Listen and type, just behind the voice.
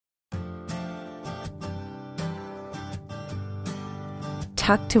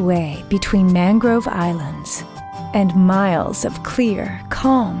tucked away between mangrove islands and miles of clear,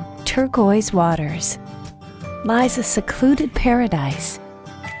 calm, turquoise waters, lies a secluded paradise,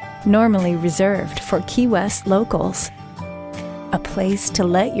 normally reserved for Key West locals. A place to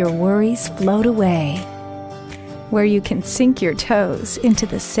let your worries float away, where you can sink your toes into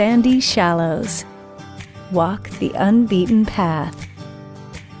the sandy shallows, walk the unbeaten path,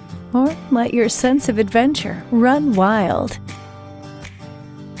 or let your sense of adventure run wild.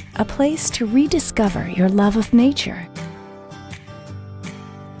 A place to rediscover your love of nature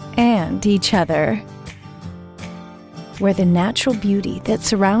and each other, where the natural beauty that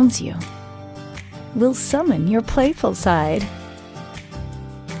surrounds you will summon your playful side.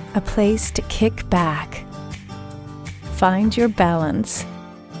 A place to kick back, find your balance,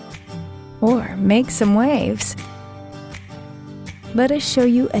 or make some waves. Let us show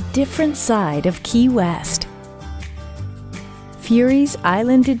you a different side of Key West. Fury's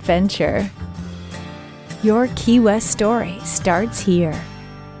Island Adventure. Your Key West story starts here.